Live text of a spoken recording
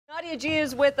Nadia G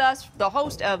is with us, the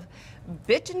host of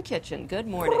Bitchin Kitchen. Good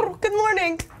morning. Good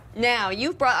morning. Now,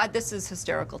 you've brought, this is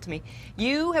hysterical to me,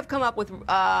 you have come up with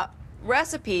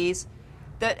recipes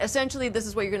that essentially this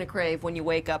is what you're going to crave when you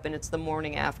wake up and it's the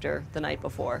morning after the night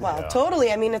before. Well,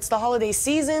 totally. I mean, it's the holiday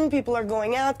season. People are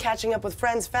going out, catching up with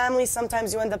friends, family.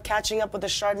 Sometimes you end up catching up with a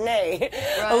Chardonnay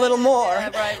a little more.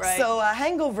 Yeah, right. So a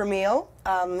hangover meal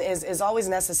is always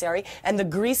necessary, and the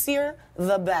greasier,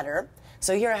 the better.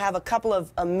 So here I have a couple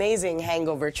of amazing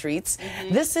hangover treats.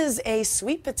 This is a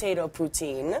sweet potato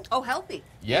poutine. Oh, healthy.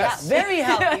 Yes. Yeah, very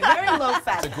healthy, very low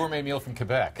fat. It's a gourmet meal from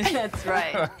Quebec. That's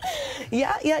right.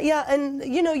 Yeah. And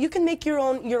you know, you can make your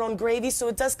own gravy, so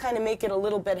it does kind of make it a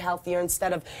little bit healthier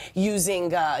instead of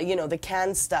using you know, the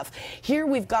canned stuff. Here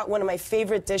we've got one of my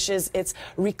favorite dishes. It's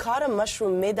ricotta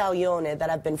mushroom medaglione that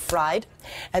have been fried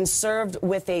and served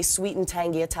with a sweet and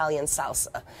tangy Italian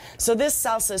salsa. So this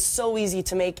salsa is so easy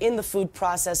to make in the food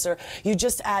processor. You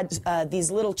just add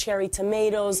these little cherry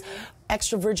tomatoes,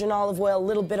 extra virgin olive oil, a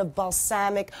little bit of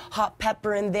balsamic, hot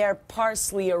pepper in there,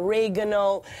 parsley,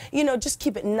 oregano. You know, just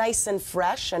keep it nice and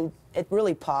fresh, and it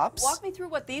really pops. Walk me through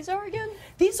what these are again.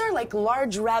 These are like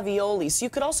large ravioli, so you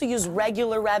could also use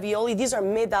regular ravioli. These are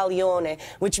medaglione,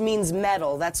 which means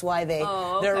metal. That's why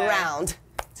they're round.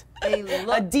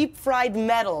 A deep-fried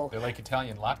metal. They're like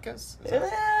Italian latkes?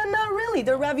 Not really.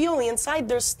 They're ravioli. Inside,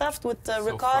 they're stuffed with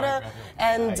ricotta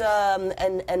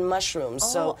and mushrooms.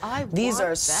 So these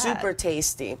are super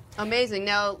tasty. Amazing.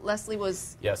 Now, Leslie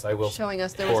was showing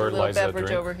us there was a little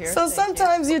beverage over here. So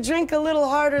sometimes you drink a little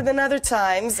harder than other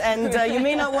times, and you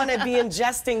may not want to be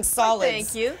ingesting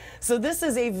solids. Thank you. So this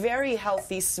is a very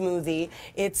healthy smoothie.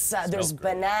 It's there's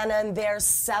banana in there,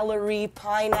 celery,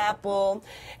 pineapple,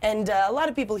 and a lot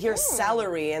of people hear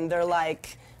celery and they're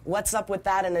like, what's up with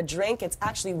that in a drink? It's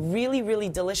actually really, really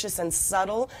delicious and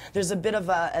subtle. There's a bit of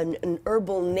an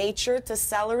herbal nature to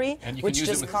celery, and you which can use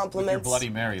just it with complements. your Bloody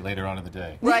Mary later on in the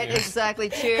day. Right, exactly.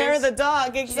 Cheers. Hair of the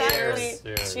dog, exactly.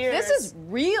 Cheers. Cheers. This is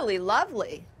really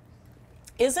lovely.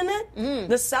 Isn't it?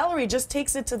 The celery just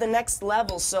takes it to the next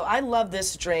level. So I love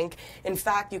this drink. In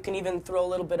fact, you can even throw a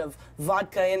little bit of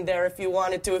vodka in there if you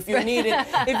wanted to, if you needed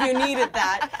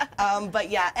that. But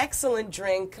yeah, excellent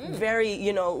drink. Very,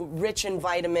 you know, rich in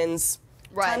vitamins.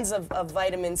 Tons of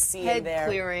vitamin C in there.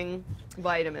 Head-clearing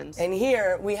vitamins. And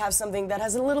here we have something that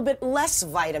has a little bit less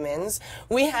vitamins.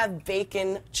 We have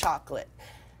bacon chocolate.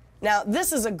 Now,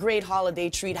 this is a great holiday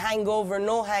treat. Hangover,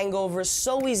 no hangover,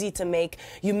 so easy to make.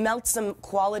 You melt some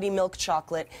quality milk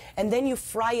chocolate, and then you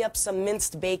fry up some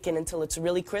minced bacon until it's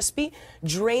really crispy.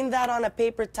 Drain that on a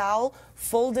paper towel,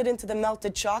 fold it into the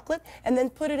melted chocolate, and then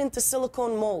put it into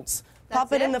silicone molds.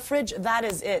 Pop it in the fridge. That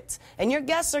is it. And your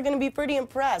guests are going to be pretty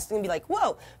impressed. They're going to be like,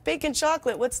 whoa, bacon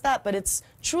chocolate, what's that? But it's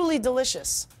truly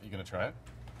delicious. Are you going to try it?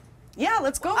 Yeah,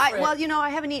 let's go for it. Well, you know, I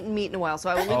haven't eaten meat in a while, so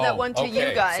I will leave that one to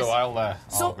you guys. So I'll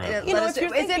grab it. You know, if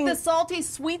you're is it the salty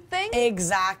sweet thing?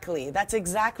 Exactly. That's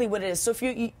exactly what it is. So if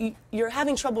you're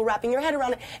having trouble wrapping your head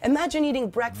around it, imagine eating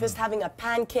breakfast, having a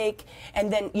pancake,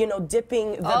 and then, you know,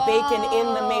 dipping the bacon in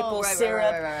the maple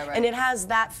syrup, and it has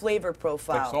that flavor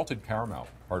profile. Like salted caramel,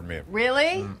 pardon me.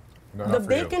 Really? No, the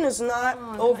bacon is not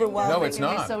overwhelming. No, it's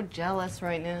not. I'm so jealous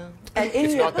right now. And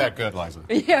it's not that good, Liza.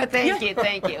 Yeah, thank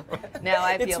you. Now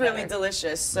I feel it's really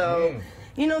delicious. So,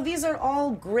 you know, these are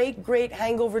all great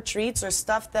hangover treats or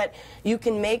stuff that you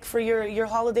can make for your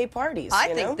holiday parties.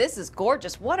 I think this is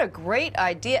gorgeous. What a great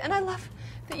idea. And I love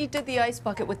that you did the ice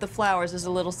bucket with the flowers as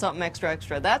a little something extra.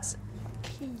 That's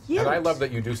cute. And I love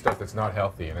that you do stuff that's not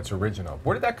healthy and it's original.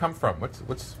 Where did that come from?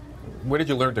 Where did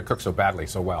you learn to cook so badly,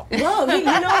 so well? Well, you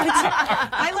know,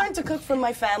 I learned to cook from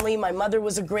my family. My mother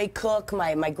was a great cook,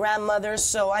 my grandmother,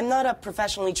 so I'm not a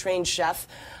professionally trained chef.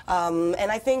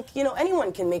 And I think, you know,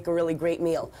 anyone can make a really great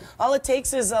meal. All it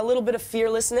takes is a little bit of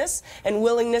fearlessness and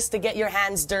willingness to get your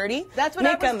hands dirty. That's what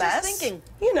I was just thinking.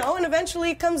 You know, and eventually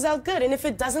it comes out good. And if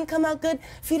it doesn't come out good,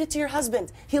 feed it to your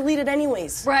husband. He'll eat it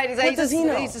anyways. Right, exactly. What does he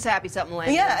know? He's just happy something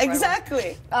landed. Yeah,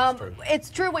 exactly. It's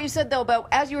true what you said, though, about,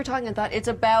 as you were talking, I thought it's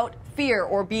about fear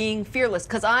or being fearless,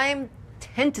 because I'm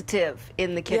tentative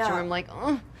in the kitchen. I'm like,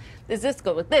 oh, does this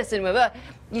go with this? And blah, blah.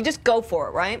 You just go for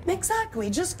it, right? Exactly.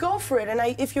 Just go for it. And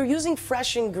if you're using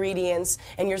fresh ingredients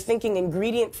and you're thinking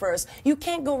ingredient first, you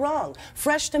can't go wrong.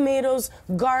 Fresh tomatoes,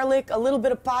 garlic, a little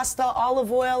bit of pasta,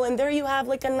 olive oil, and there you have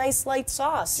like a nice light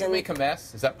sauce. Do you make a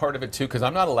mess? Is that part of it too? Because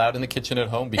I'm not allowed in the kitchen at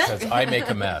home because I make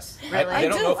a mess. Really? I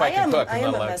don't know if I can cook. I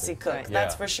am a messy cook.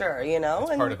 That's for sure, you know.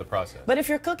 That's part of the process. But if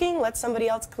you're cooking, let somebody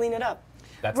else clean it up.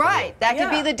 That's right. That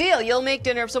could be the deal. You'll make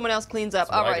dinner if someone else cleans up.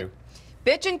 All right.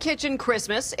 Bitchin Kitchen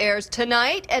Christmas airs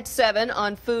tonight at 7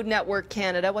 on Food Network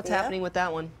Canada. What's happening with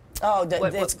that one? Oh,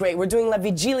 it's great. We're doing La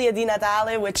Vigilia di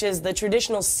Natale, which is the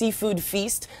traditional seafood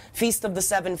feast of the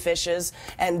 7 fishes,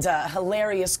 and a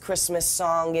hilarious Christmas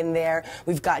song in there.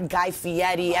 We've got Guy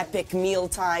Fieri, epic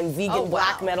mealtime, vegan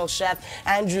black metal chef,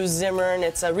 Andrew Zimmern.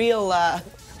 It's a real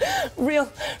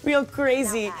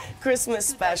crazy Christmas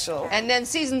special. And then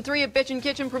season 3 of Bitchin'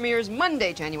 Kitchen premieres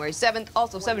Monday, January 7th,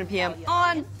 also 7 p.m.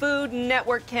 on Food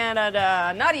Network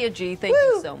Canada. Nadia G, thank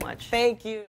you so much. Thank you.